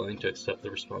be willing to accept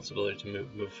the responsibility to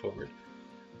move forward.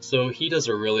 So he does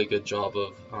a really good job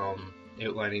of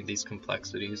outlining these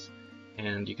complexities,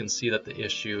 and you can see that the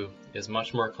issue is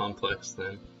much more complex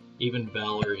than even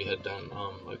Valerie had done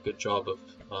a good job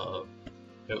of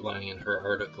outlining in her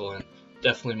article, and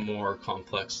definitely more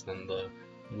complex than the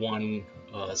one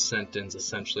sentence,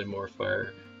 essentially more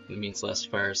fire, it means less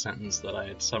fire sentence that I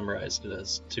had summarized it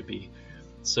as to be.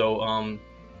 So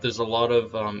there's a lot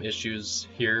of issues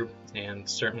here, and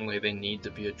certainly they need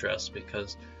to be addressed,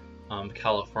 because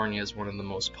California is one of the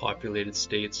most populated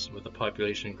states with a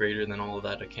population greater than all of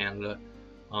that of Canada,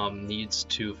 needs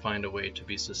to find a way to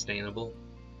be sustainable,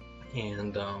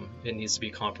 and it needs to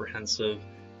be comprehensive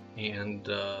and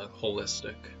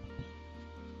holistic.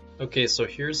 Okay, so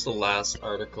here's the last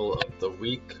article of the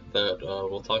week that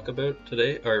we'll talk about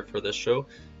today, or for this show.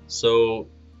 So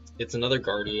it's another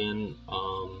Guardian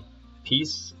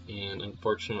piece, and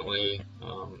unfortunately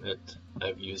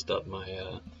I've used up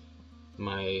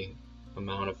my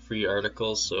amount of free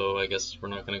articles, so I guess we're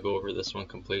not going to go over this one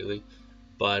completely.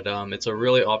 But it's a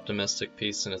really optimistic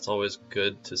piece, and it's always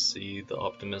good to see the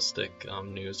optimistic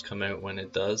news come out when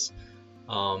it does.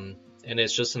 And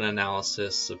it's just an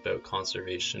analysis about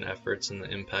conservation efforts and the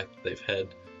impact they've had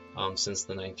since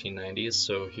the 1990s.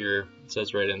 So here it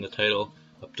says right in the title,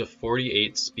 up to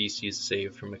 48 species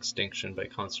saved from extinction by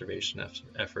conservation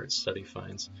efforts, study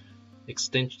finds.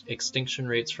 Extinction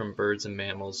rates from birds and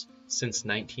mammals since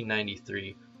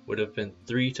 1993 would have been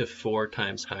 3 to 4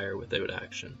 times higher without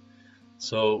action.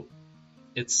 So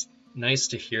it's nice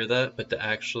to hear that, but to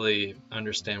actually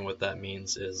understand what that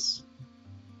means is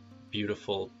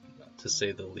beautiful, to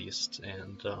say the least,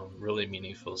 and really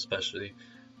meaningful, especially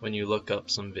when you look up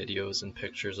some videos and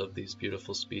pictures of these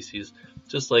beautiful species,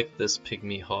 just like this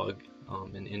pygmy hog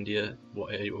in India.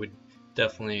 I would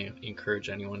definitely encourage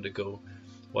anyone to go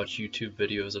watch YouTube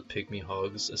videos of pygmy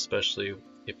hogs, especially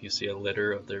if you see a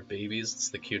litter of their babies. It's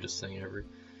the cutest thing ever.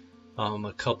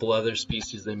 A couple other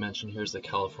species they mentioned here is the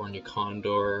California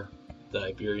condor, the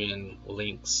Iberian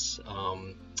lynx,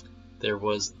 there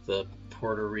was the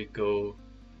Puerto Rico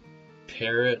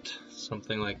parrot,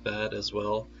 something like that as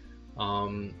well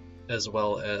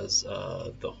as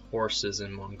the horses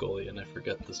in Mongolia, and I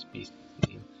forget the species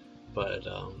name, but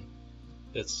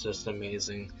it's just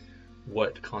amazing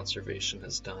what conservation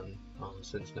has done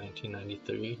since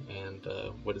 1993 and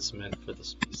what it's meant for the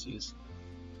species.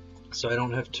 So I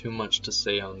don't have too much to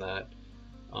say on that,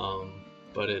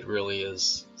 but it really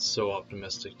is so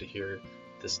optimistic to hear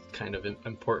this kind of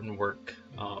important work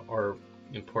or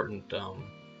important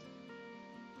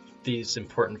these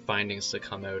important findings to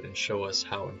come out and show us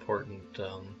how important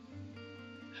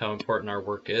our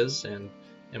work is and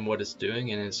what it's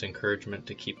doing, and its encouragement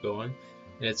to keep going.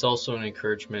 And it's also an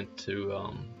encouragement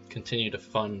to continue to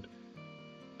fund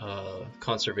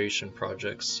conservation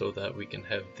projects so that we can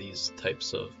have these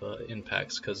types of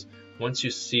impacts, because once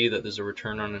you see that there's a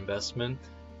return on investment,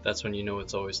 that's when you know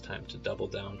it's always time to double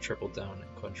down, triple down,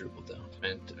 and quadruple down.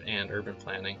 And urban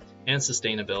planning and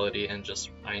sustainability, and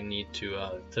just I need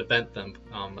to vent them,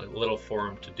 a little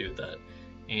forum to do that.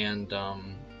 And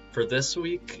for this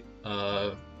week,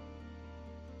 I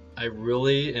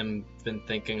really am been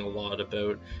thinking a lot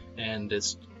about, and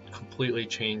it's completely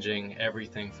changing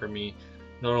everything for me,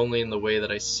 not only in the way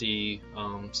that I see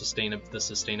the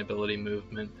sustainability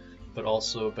movement, but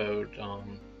also about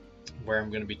where I'm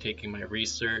going to be taking my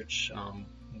research,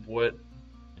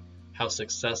 how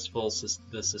successful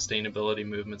the sustainability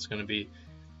movement is going to be.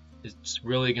 It's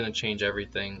really going to change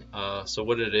everything. So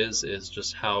what it is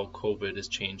just how COVID is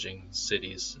changing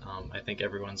cities. I think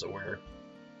everyone's aware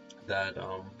that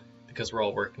because we're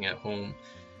all working at home,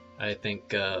 I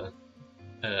think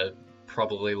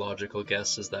probably logical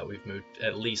guess is that we've moved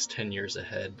at least 10 years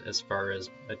ahead as far as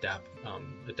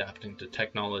adapting to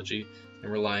technology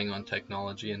and relying on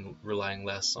technology and relying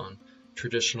less on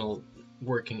traditional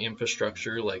working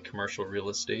infrastructure like commercial real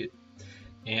estate.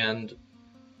 And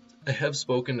I have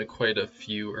spoken to quite a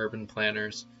few urban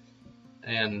planners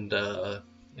and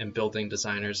building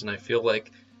designers, and I feel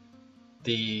like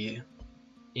the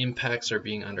impacts are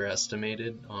being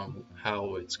underestimated on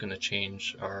how it's going to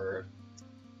change our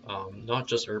not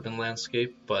just urban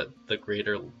landscape, but the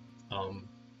greater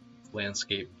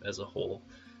landscape as a whole.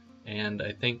 And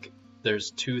I think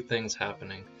there's two things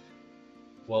happening.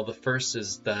 Well, the first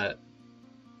is that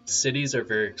cities are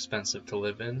very expensive to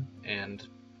live in, and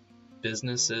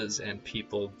businesses and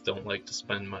people don't like to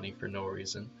spend money for no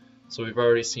reason. So we've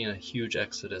already seen a huge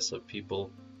exodus of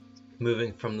people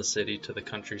moving from the city to the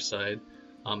countryside,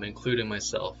 including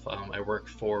myself. I work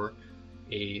for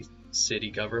a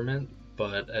city government,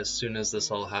 but as soon as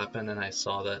this all happened and I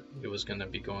saw that it was going to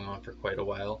be going on for quite a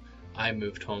while, I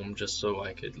moved home just so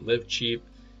I could live cheap,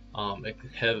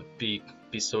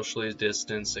 be socially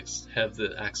distanced, have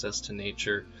the access to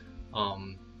nature.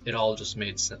 It all just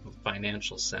made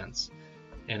financial sense.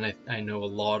 And I know a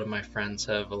lot of my friends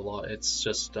have it's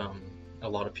just a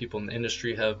lot of people in the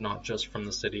industry have, not just from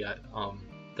the city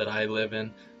that I live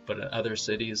in, but other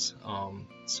cities.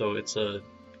 So it's a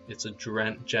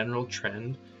general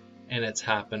trend, and it's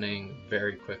happening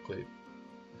very quickly.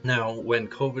 Now, when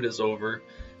COVID is over,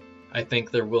 I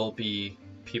think there will be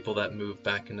people that move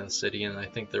back into the city, and I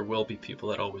think there will be people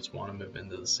that always want to move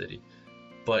into the city.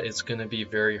 But it's going to be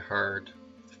very hard,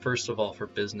 first of all, for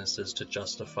businesses to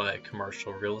justify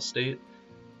commercial real estate.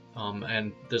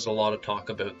 And there's a lot of talk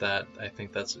about that. I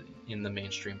think that's in the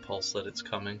mainstream pulse that it's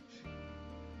coming.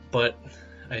 But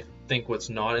I think what's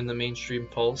not in the mainstream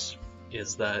pulse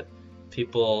is that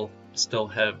people still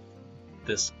have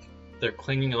they're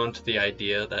clinging on to the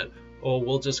idea that, oh,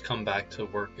 we'll just come back to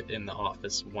work in the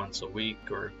office once a week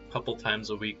or a couple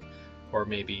times a week, or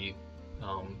maybe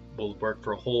we'll work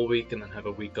for a whole week and then have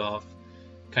a week off,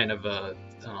 kind of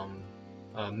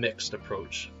a mixed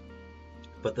approach.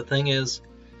 But the thing is,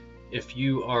 if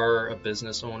you are a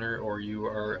business owner or you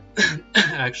are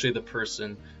actually the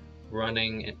person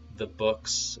running the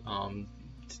books,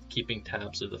 keeping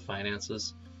tabs of the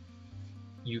finances,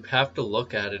 you have to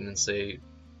look at it and say,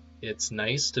 it's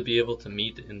nice to be able to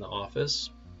meet in the office,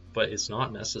 but it's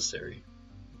not necessary.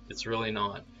 It's really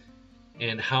not.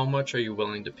 And how much are you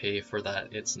willing to pay for that?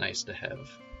 It's nice to have.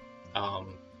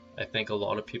 I think a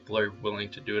lot of people are willing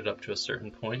to do it up to a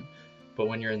certain point, but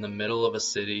when you're in the middle of a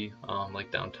city, like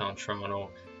downtown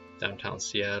Toronto, downtown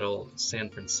Seattle,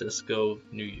 San Francisco,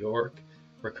 New York,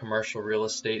 where commercial real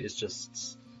estate is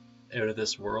just out of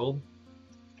this world,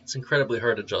 it's incredibly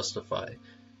hard to justify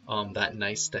that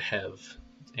nice to have.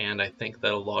 And I think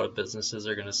that a lot of businesses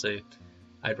are going to say,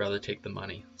 I'd rather take the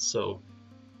money. So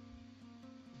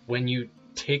when you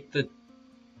take the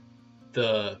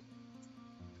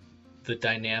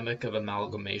dynamic of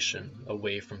amalgamation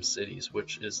away from cities,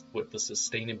 which is what the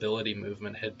sustainability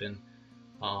movement had been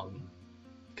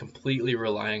completely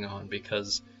relying on,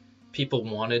 because people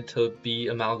wanted to be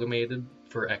amalgamated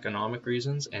for economic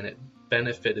reasons, and it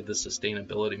benefited the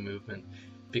sustainability movement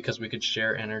because we could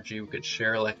share energy, we could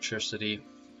share electricity,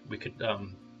 we could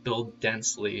build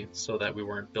densely so that we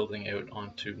weren't building out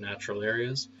onto natural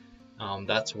areas.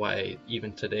 That's why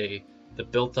even today the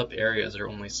built up areas are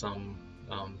only some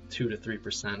 2 to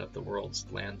 3% of the world's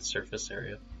land surface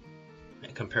area,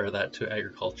 and compare that to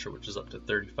agriculture, which is up to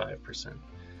 35%.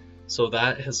 So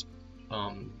that has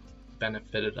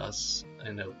benefited us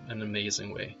in an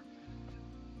amazing way.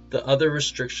 The other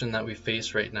restriction that we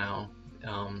face right now,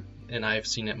 and I've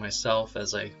seen it myself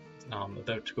as I'm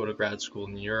about to go to grad school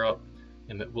in Europe,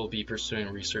 and will be pursuing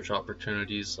research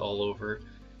opportunities all over,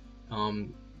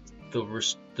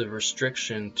 the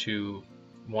restriction to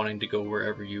wanting to go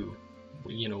wherever you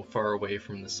far away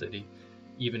from the city,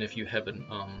 even if you have an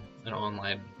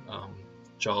online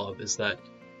job, is that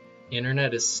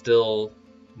internet is still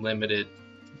limited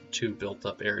to built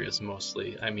up areas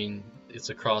mostly. I mean, it's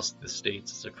across the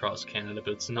states, it's across Canada,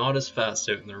 but it's not as fast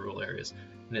out in the rural areas,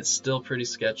 and it's still pretty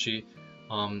sketchy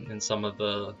in some of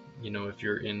the, if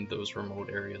you're in those remote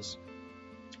areas.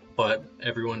 but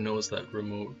everyone knows that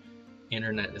remote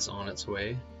internet is on its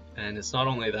way. And it's not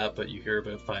only that, but you hear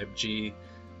about 5G,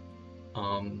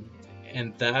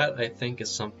 and that I think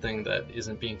is something that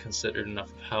isn't being considered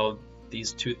enough, how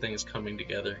these two things coming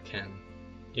together can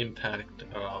impact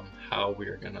how we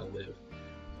are going to live.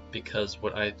 Because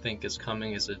what I think is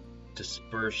coming is a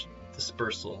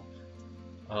dispersal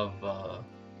of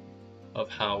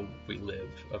how we live,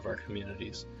 of our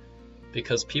communities.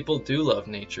 Because people do love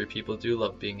nature, people do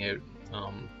love being out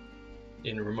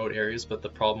in remote areas, but the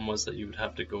problem was that you would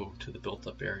have to go to the built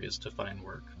up areas to find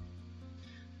work.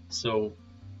 So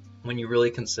when you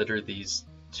really consider these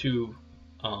two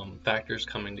factors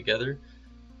coming together,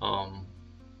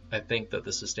 I think that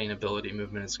the sustainability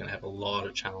movement is going to have a lot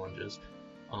of challenges,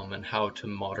 and how to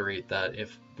moderate that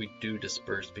if we do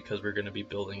disperse, because we're going to be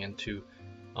building into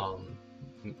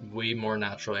way more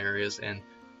natural areas. And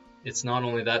it's not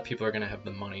only that, people are going to have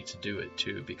the money to do it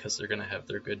too, because they're going to have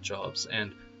their good jobs.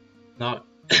 And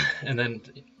then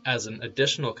as an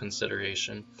additional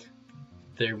consideration,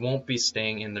 they won't be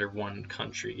staying in their one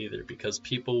country either, because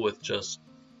people with just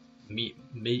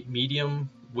medium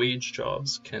wage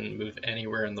jobs can move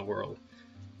anywhere in the world,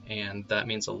 and that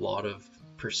means a lot of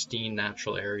pristine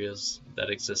natural areas that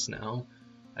exist now,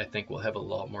 I think, will have a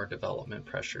lot more development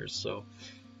pressures. So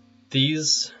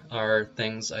these are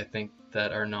things I think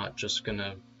that are not just going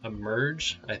to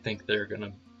emerge. I think they're going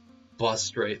to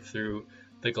bust right through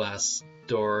the glass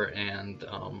door, and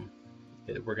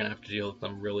we're going to have to deal with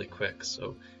them really quick.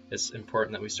 So it's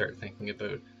important that we start thinking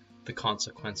about the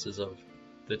consequences of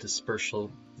the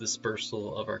dispersal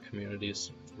of our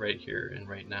communities right here and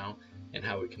right now, and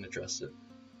how we can address it.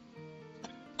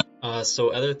 So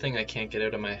other thing I can't get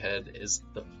out of my head is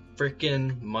the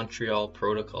frickin' Montreal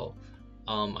Protocol.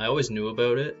 I always knew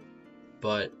about it,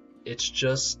 but it's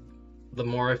just, the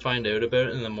more I find out about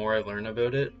it and the more I learn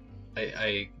about it,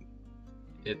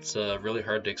 it's really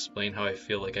hard to explain how I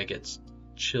feel like I get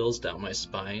chills down my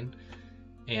spine,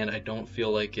 and I don't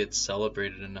feel like it's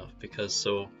celebrated enough. Because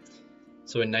so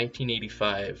in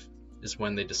 1985 is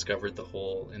when they discovered the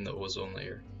hole in the ozone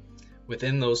layer.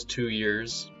 Within those 2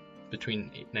 years,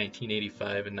 between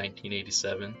 1985 and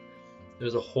 1987,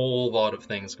 there's a whole lot of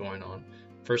things going on.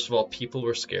 First of all, people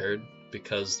were scared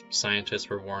because scientists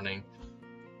were warning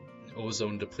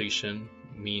ozone depletion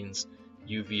means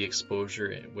UV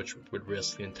exposure, which would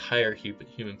risk the entire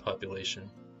human population.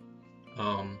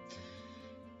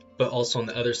 But also on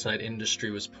the other side,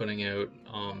 industry was putting out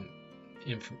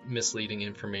misleading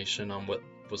information on what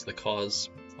was the cause,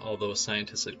 although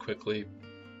scientists had quickly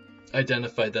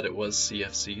identified that it was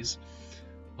CFCs.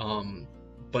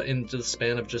 But in the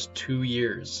span of just 2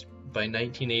 years, by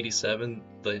 1987,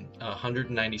 the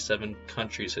 197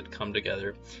 countries had come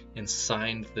together and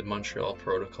signed the Montreal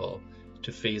Protocol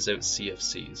to phase out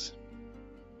CFCs.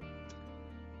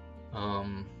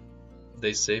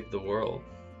 They saved the world,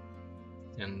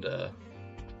 and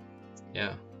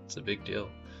yeah, it's a big deal.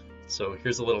 So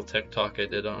here's a little TikTok I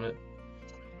did on it.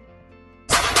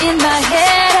 In my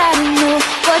head, I don't know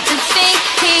what to think.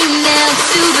 He knelt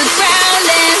to the ground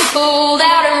and pulled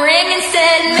out a ring and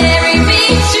said, "Marry me,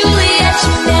 Juliet,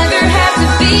 you never have to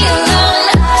be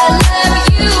alone. I love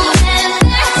you, and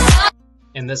that's all."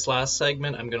 In this last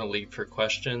segment, I'm going to leave for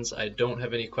questions. I don't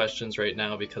have any questions right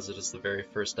now because it is the very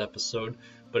first episode,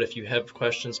 but if you have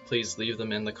questions, please leave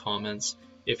them in the comments.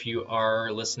 If you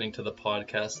are listening to the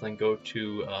podcast, then go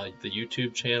to the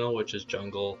YouTube channel, which is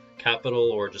Jungle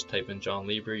Capital, or just type in John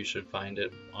Lieber. You should find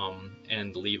it,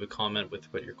 and leave a comment with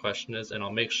what your question is, and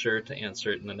I'll make sure to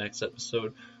answer it in the next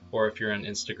episode. Or if you're on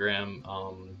Instagram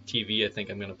TV, I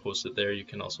think I'm going to post it there. You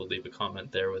can also leave a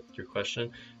comment there with your question.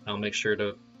 And I'll make sure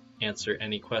to answer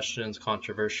any questions,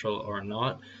 controversial or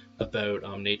not, about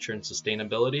nature and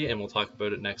sustainability, and we'll talk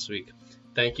about it next week.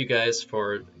 Thank you guys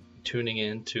for tuning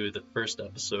in to the first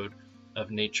episode of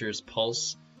Nature's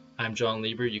Pulse. I'm John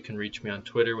Lieber. You can reach me on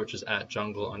Twitter, which is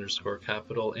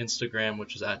 @jungle_capital, Instagram,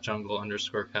 which is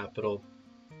 @jungle_capital,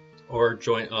 or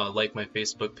like my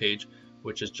Facebook page,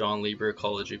 which is John Lieber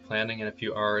Ecology Planning. And if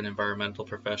you are an environmental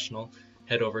professional,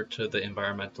 head over to the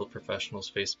Environmental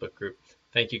Professionals Facebook group.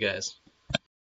 Thank you guys.